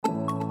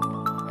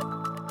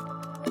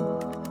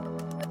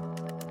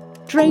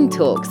Drone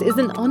Talks is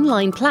an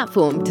online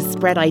platform to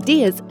spread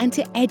ideas and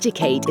to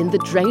educate in the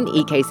drone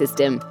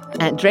ecosystem.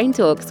 At Drone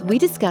Talks, we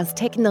discuss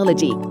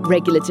technology,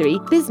 regulatory,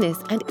 business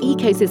and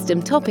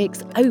ecosystem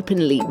topics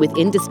openly with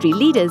industry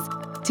leaders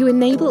to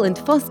enable and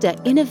foster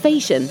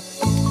innovation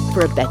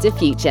for a better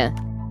future.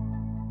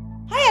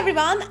 Hi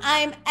everyone,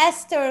 I'm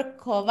Esther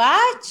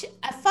Kovac,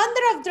 a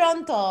founder of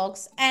Drone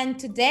Talks, and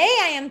today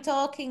I am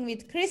talking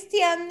with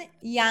Christian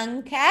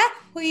Janke,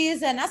 who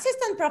is an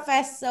assistant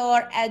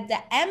professor at the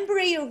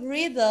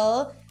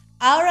Embry-Riddle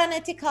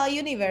Aeronautical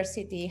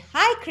University.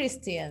 Hi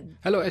Christian.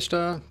 Hello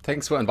Esther,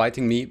 thanks for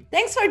inviting me.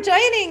 Thanks for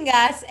joining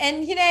us,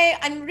 and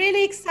I'm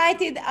really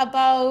excited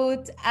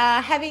about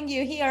having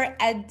you here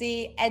at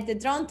the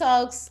Drone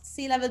Talks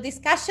Sea-Level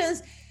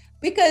discussions,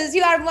 because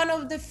you are one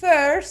of the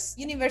first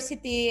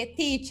university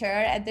teacher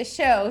at the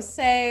show.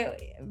 So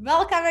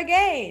welcome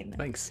again.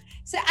 Thanks.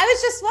 So I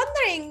was just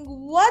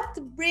wondering, what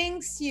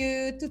brings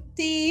you to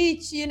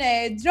teach,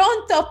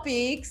 drone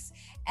topics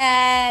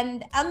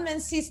and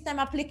unmanned system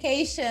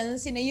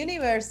applications in a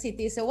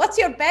university? So what's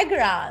your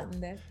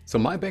background? So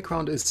my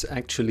background is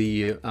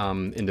actually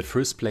in the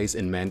first place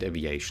in manned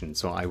aviation.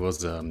 So I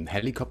was a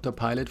helicopter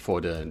pilot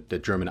for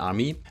the German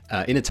army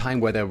in a time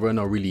where there were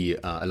not really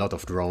a lot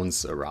of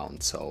drones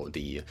around. So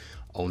the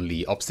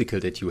only obstacle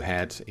that you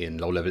had in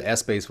low-level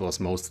airspace was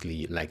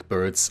mostly like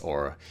birds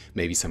or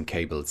maybe some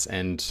cables.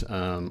 And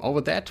over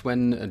that,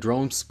 when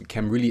drones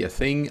became really a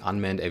thing,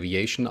 unmanned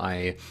aviation,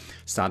 I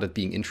started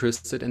being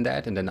interested in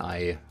that. And then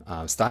I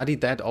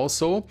studied that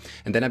also.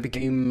 And then I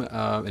became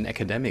an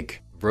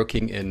academic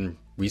working in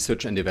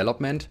research and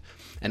development,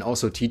 and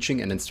also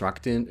teaching and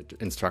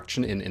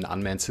instruction in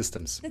unmanned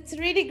systems. That's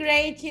really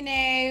great,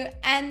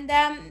 and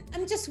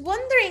I'm just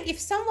wondering, if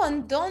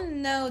someone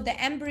don't know the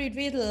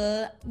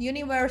Embry-Riddle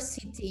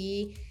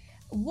University,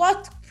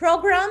 what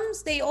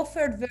programs they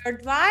offered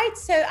worldwide.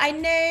 So I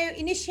know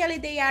initially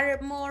they are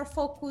more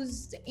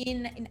focused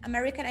in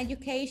American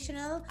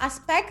educational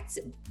aspects,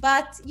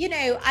 but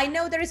I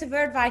know there is a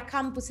worldwide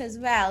campus as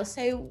well.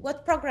 So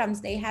what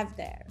programs they have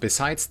there?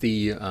 Besides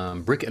the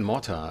brick and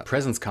mortar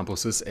presence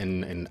campuses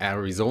in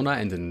Arizona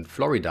and in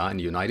Florida in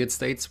the United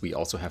States, we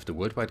also have the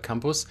worldwide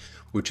campus,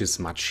 which is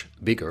much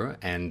bigger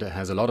and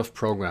has a lot of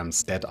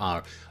programs that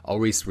are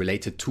always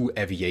related to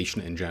aviation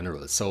in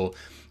general. So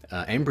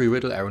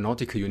Embry-Riddle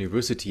Aeronautical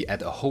University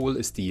at a whole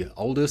is the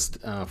oldest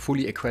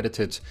fully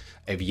accredited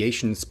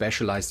aviation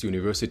specialized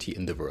university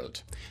in the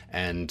world.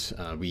 And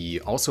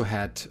we also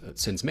had,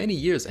 since many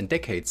years and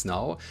decades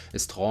now, a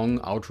strong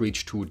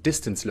outreach to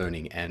distance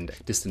learning and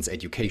distance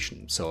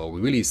education. So we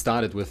really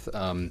started with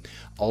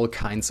all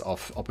kinds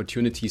of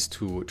opportunities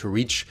to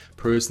reach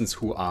persons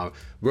who are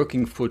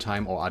working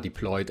full-time or are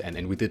deployed,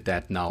 and we did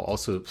that now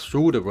also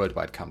through the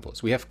worldwide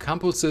campus. We have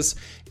campuses,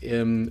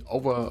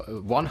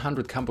 over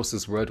 100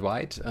 campuses worldwide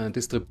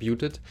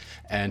distributed,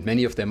 and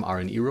many of them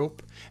are in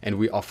Europe, and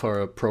we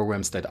offer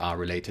programs that are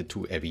related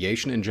to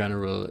aviation in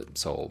general.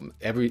 So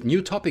every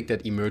new topic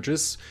that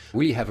emerges,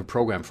 we have a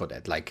program for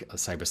that, like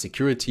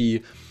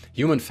cybersecurity,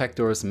 human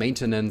factors,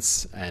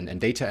 maintenance,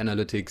 and data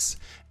analytics,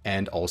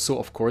 and also,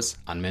 of course,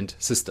 unmanned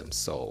systems.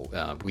 So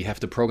we have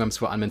the programs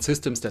for unmanned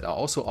systems that are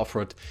also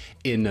offered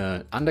in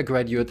an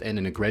undergraduate and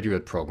in a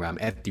graduate program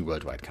at the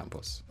worldwide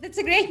campus. That's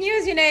a great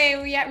news.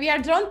 We are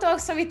Drone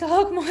Talks, so we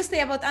talk mostly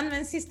about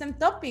unmanned system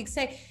topics.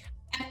 So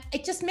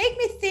it just makes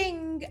me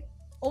think,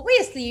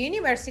 obviously,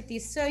 university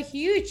is so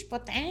huge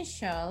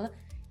potential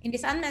in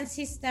this unmanned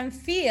system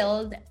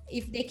field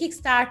if they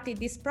kickstarted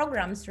these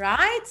programs,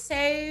 right?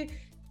 So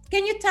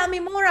can you tell me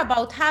more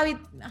about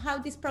how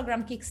this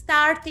program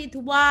kickstarted?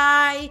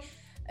 Why?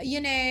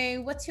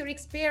 What's your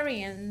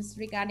experience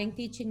regarding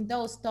teaching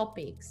those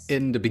topics?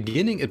 In the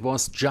beginning, it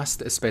was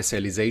just a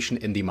specialization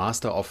in the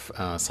Master of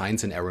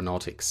Science in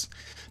Aeronautics.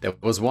 There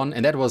was one,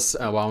 and that was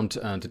around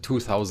the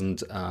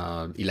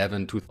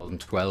 2011,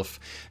 2012.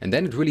 And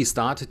then it really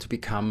started to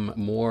become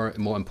more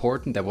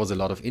important. There was a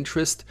lot of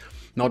interest,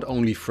 not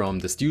only from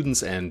the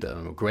students and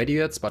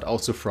graduates, but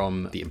also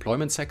from the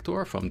employment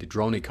sector, from the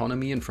drone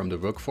economy and from the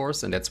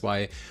workforce. And that's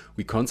why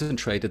we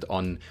concentrated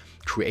on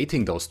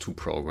creating those two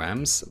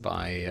programs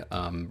by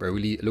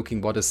really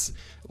looking what is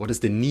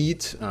the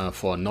need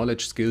for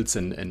knowledge, skills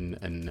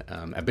and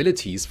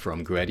abilities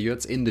from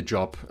graduates in the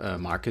job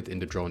market in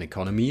the drone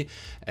economy.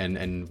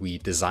 And we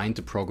designed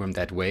the program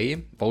that way,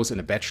 both in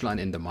a bachelor and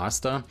in the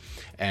master.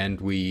 And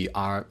we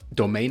are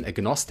domain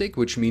agnostic,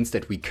 which means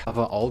that we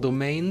cover all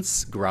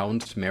domains: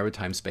 ground,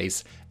 maritime,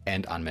 space,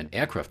 and unmanned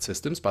aircraft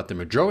systems. But the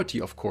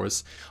majority, of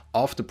course,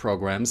 of the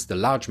programs, the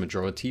large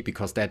majority,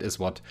 because that is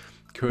what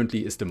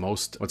currently is the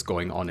most what's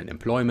going on in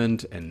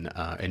employment and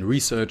in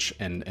research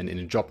and in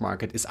the job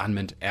market, is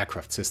unmanned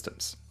aircraft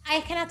systems. I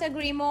cannot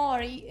agree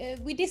more.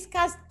 We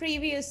discussed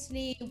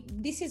previously,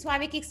 this is why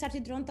we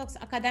kickstarted Drone Talks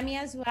Academy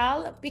as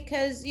well,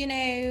 because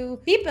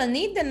people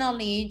need the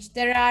knowledge.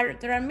 There are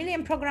a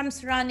million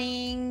programs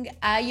running.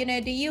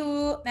 The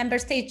EU member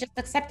states just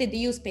accepted the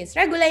EU space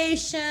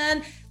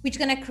regulation. which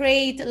is going to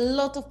create a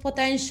lot of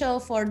potential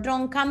for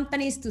drone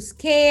companies to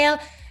scale.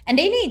 And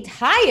they need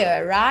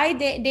hire, right?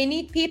 They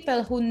need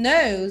people who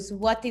knows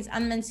what is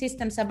unmanned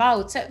systems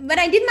about. So when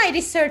I did my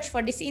research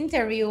for this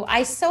interview,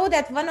 I saw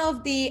that one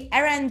of the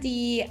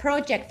R&D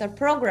project or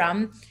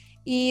program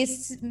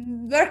is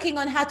working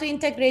on how to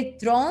integrate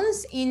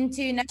drones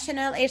into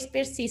national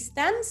airspace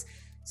systems.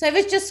 So I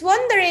was just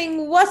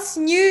wondering what's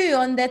new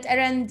on that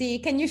R&D.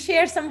 Can you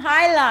share some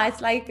highlights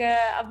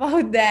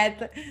about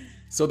that?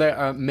 So there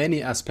are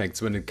many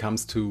aspects when it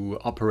comes to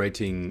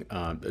operating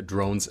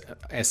drones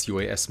as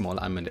UAS, small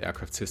unmanned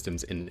aircraft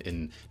systems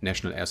in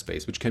national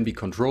airspace, which can be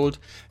controlled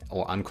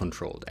or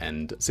uncontrolled.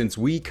 And since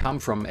we come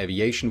from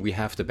aviation, we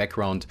have the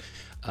background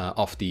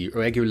of the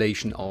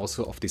regulation,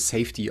 also of the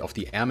safety of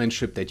the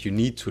airmanship, that you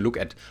need to look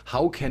at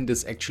how can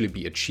this actually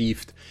be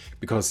achieved,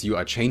 because you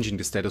are changing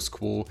the status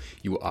quo,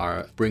 you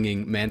are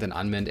bringing manned and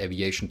unmanned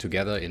aviation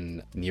together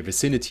in near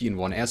vicinity in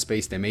one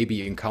airspace. There may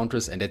be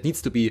encounters, and that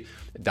needs to be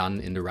done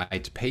in the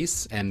right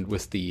pace and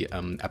with the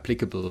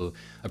applicable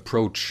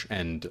approach.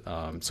 And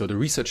so the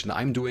research that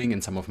I'm doing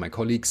and some of my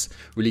colleagues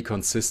really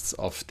consists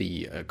of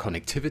the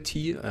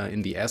connectivity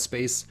in the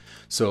airspace.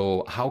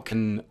 So how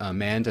can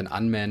manned and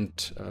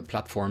unmanned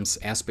platforms,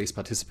 airspace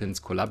participants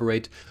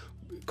collaborate,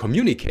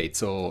 communicate?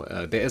 So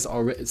there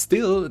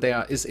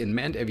is in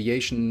manned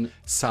aviation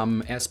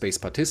some airspace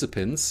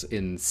participants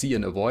in see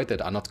and avoid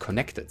that are not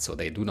connected, so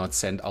they do not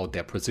send out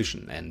their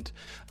position. And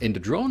in the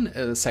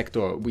drone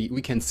sector,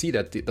 we can see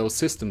that those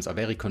systems are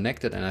very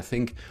connected, and I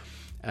think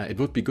it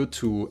would be good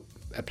to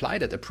apply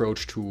that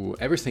approach to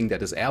everything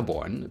that is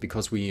airborne,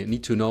 because we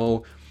need to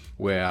know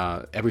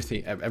where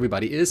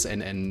everybody is,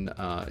 and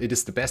it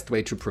is the best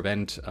way to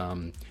prevent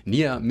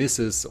near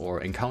misses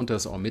or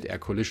encounters or mid-air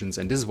collisions.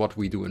 And this is what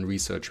we do in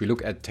research. We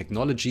look at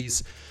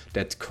technologies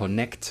that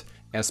connect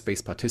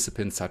airspace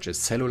participants, such as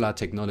cellular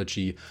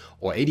technology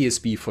or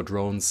ADS-B for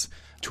drones,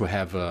 to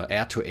have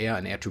air-to-air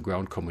and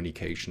air-to-ground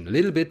communication. A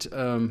little bit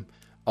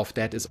of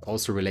that is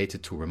also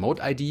related to remote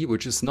ID,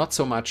 which is not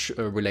so much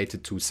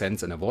related to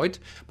sense and avoid,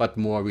 but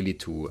more really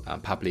to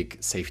public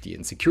safety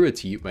and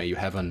security, where you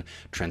have a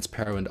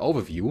transparent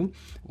overview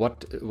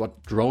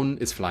what drone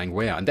is flying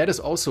where. And that is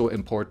also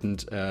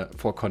important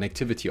for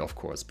connectivity, of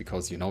course,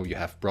 because you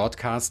have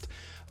broadcast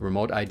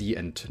remote ID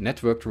and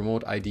networked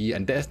remote ID,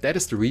 and that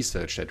is the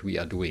research that we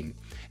are doing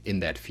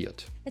in that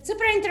field. It's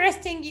super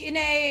interesting.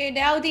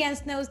 The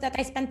audience knows that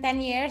I spent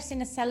 10 years in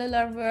the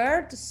cellular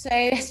world, so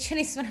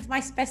actually it's one of my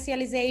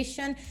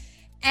specialization.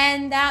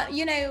 And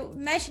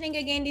mentioning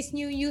again this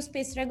new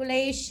use-based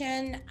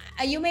regulation,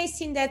 you may have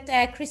seen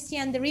that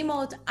Christian, the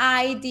remote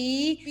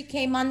ID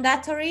became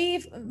mandatory.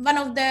 One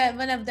of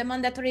the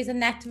mandatory is a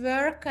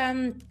network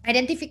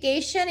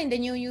identification in the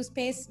new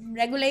use-based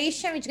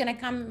regulation, which is going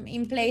to come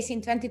in place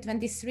in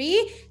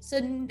 2023.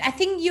 So I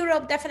think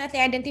Europe definitely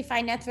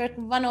identified network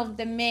one of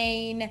the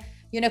main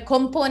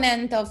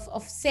component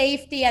of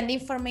safety and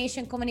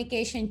information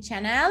communication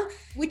channel,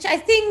 which I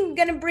think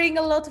gonna bring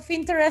a lot of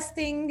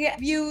interesting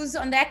views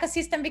on the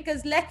ecosystem,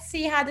 because let's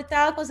see how the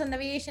telcos and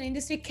aviation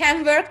industry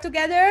can work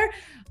together,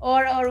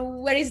 or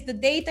where is the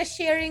data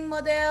sharing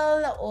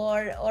model,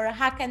 or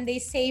how can they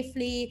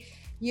safely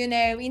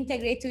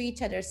integrate to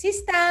each other's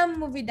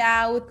system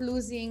without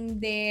losing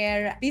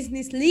their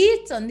business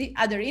leads on the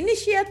other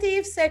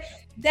initiatives. So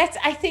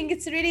I think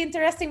it's really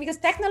interesting, because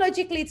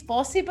technologically it's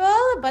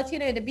possible, but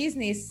the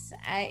business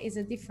is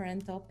a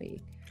different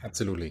topic.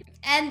 Absolutely.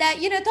 And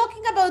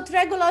talking about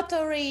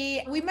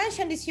regulatory, we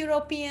mentioned these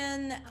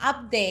European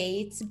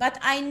updates, but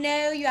I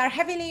know you are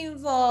heavily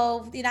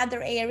involved in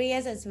other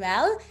areas as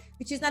well,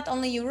 which is not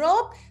only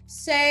Europe.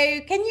 So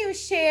can you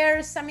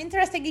share some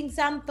interesting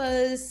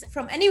examples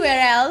from anywhere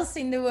else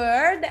in the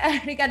world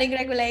regarding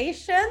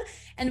regulation?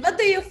 And what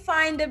do you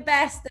find the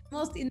best, the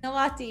most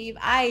innovative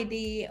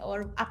idea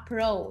or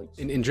approach?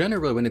 In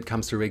general, when it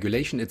comes to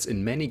regulation, it's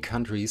in many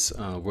countries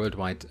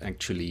worldwide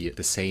actually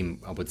the same.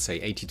 I would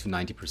say 80 to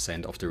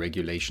 90% of the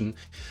regulation,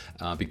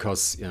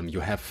 because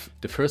you have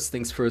the first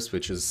things first,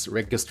 which is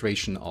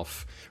registration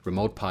of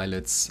remote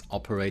pilots,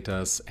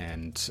 operators,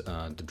 and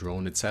the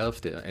drone itself,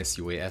 the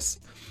SUAS.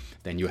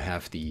 Then you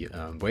have the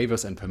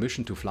waivers and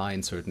permission to fly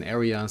in certain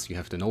areas. You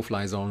have the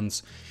no-fly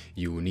zones.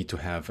 You need to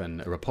have a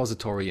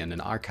repository and an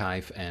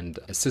archive and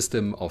a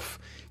system of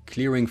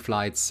clearing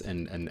flights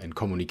and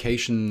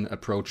communication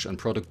approach and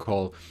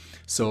protocol.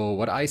 So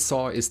what I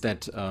saw is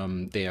that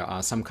there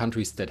are some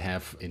countries that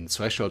have, in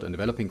threshold and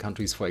developing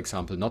countries, for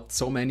example, not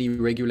so many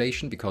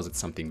regulation, because it's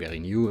something very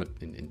new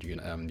in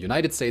the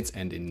United States,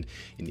 and in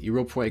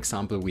Europe, for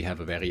example, we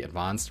have a very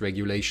advanced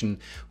regulation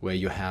where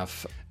you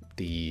have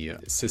the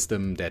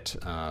system that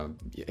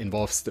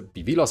involves the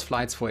BVLOS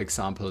flights, for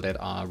example, that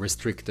are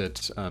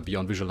restricted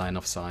beyond visual line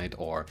of sight,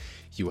 or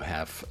you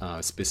have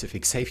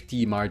specific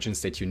safety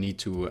margins that you need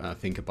to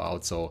think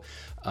about. So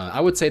I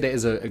would say there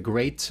is a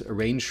great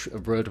range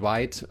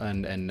worldwide,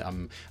 and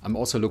I'm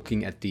also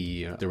looking at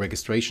the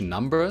registration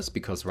numbers,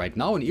 because right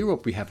now in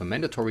Europe we have a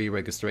mandatory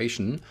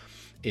registration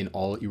in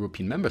all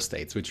European member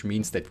states, which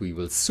means that we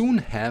will soon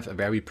have a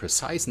very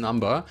precise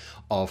number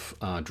of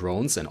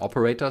drones and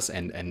operators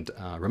and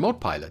remote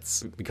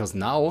pilots. Because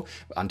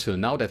until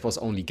now, that was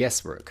only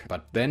guesswork.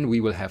 But then we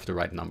will have the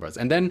right numbers.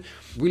 And then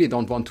really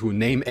don't want to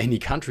name any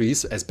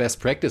countries as best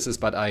practices,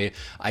 but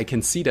I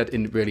can see that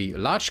in really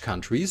large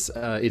countries,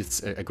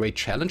 it's a great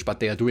challenge, but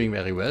they are doing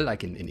very well,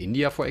 like in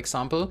India, for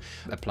example,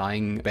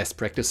 applying best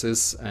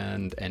practices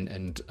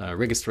and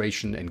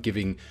registration and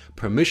giving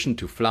permission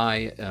to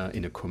fly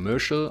in a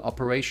commercial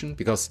operation,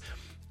 because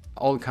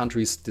all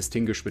countries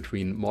distinguish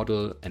between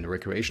model and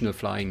recreational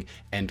flying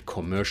and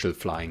commercial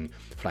flying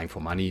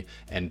for money,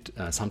 and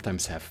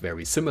sometimes have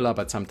very similar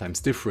but sometimes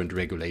different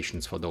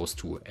regulations for those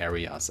two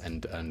areas.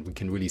 And we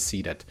can really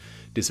see that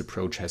this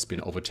approach has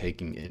been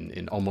overtaken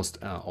in almost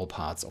all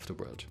parts of the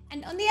world.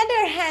 And on the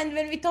other hand,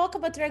 when we talk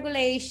about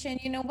regulation,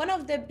 one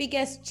of the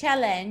biggest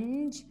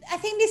challenge, I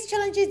think this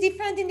challenge is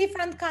different in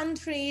different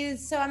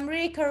countries. So I'm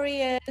really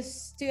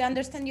curious to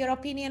understand your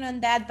opinion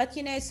on that. But,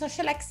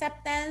 social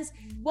acceptance,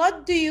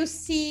 what do you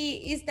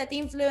see is that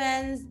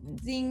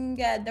influencing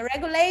the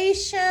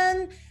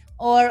regulation,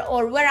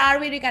 or where are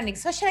we regarding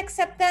social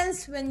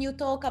acceptance when you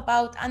talk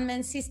about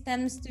unmanned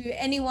systems to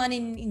anyone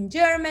in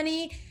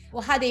Germany,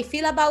 or how they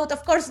feel about,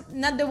 of course,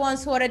 not the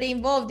ones who are already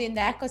involved in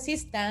the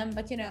ecosystem,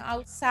 but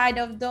outside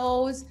of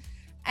those.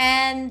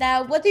 And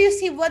what do you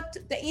see what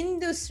the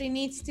industry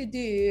needs to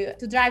do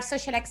to drive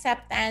social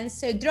acceptance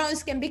so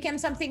drones can become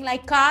something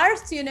like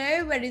cars,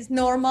 where it's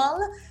normal?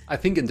 I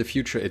think in the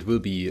future it will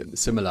be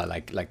similar,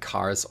 like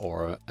cars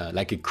or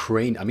like a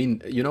crane. I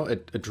mean,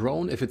 a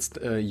drone, if it's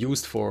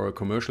used for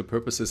commercial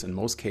purposes, in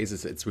most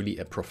cases it's really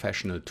a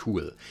professional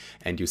tool.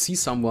 And you see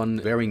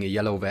someone wearing a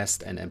yellow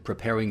vest and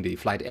preparing the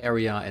flight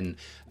area. And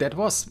that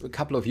was a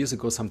couple of years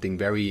ago something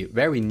very,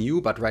 very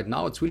new. But right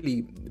now it's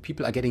really,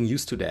 people are getting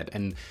used to that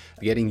and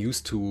getting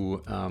used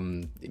to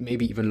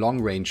maybe even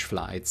long-range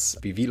flights,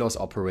 BVLOS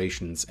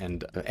operations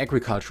and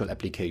agricultural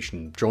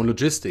application, drone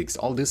logistics.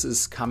 All this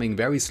is coming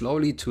very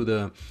slowly to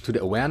the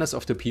awareness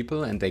of the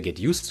people, and they get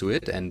used to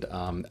it. And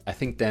I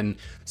think then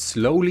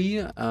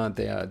slowly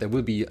there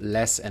will be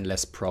less and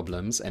less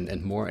problems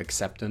and more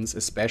acceptance,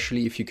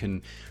 especially if you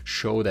can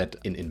show that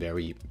in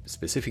very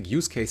specific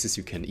use cases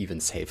you can even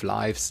save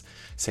lives,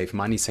 save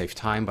money, save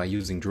time by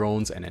using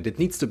drones. And it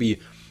needs to be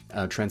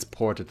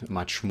transported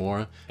much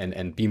more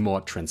and be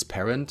more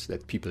transparent,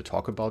 that people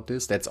talk about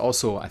this. That's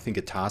also, I think,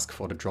 a task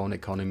for the drone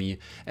economy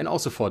and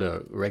also for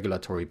the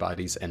regulatory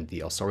bodies and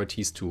the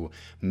authorities to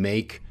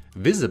make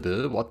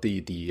visible what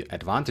the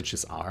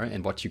advantages are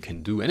and what you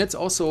can do. And it's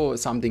also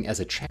something as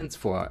a chance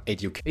for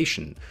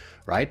education,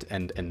 right?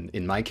 And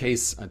in my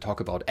case, I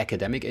talk about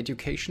academic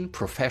education.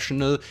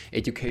 Professional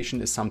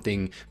education is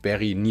something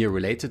very near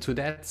related to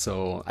that.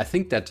 So I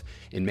think that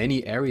in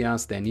many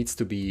areas there needs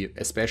to be,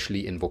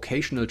 especially in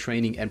vocational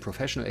training and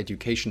professional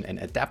education, and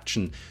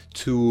adaptation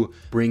to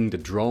bring the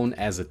drone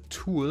as a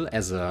tool,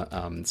 as a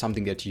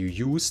something that you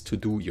use to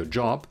do your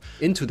job,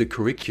 into the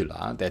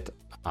curricula that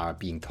are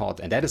being taught.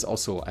 And that is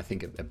also, I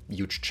think, a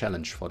huge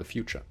challenge for the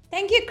future.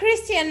 Thank you,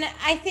 Christian.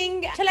 I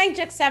think challenge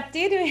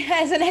accepted.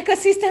 As an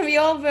ecosystem, we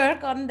all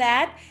work on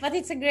that, but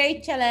it's a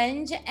great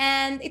challenge,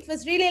 and it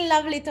was really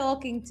lovely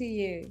talking to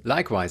you.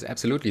 Likewise,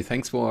 absolutely.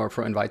 Thanks for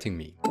inviting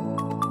me.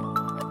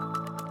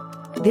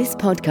 This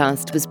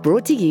podcast was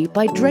brought to you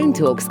by Drone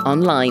Talks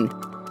Online,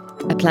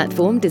 a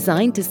platform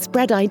designed to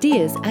spread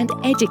ideas and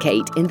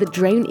educate in the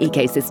drone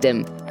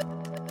ecosystem.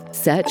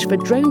 Search for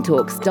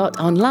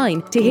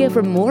dronetalks.online to hear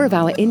from more of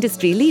our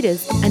industry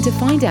leaders and to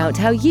find out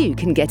how you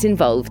can get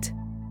involved.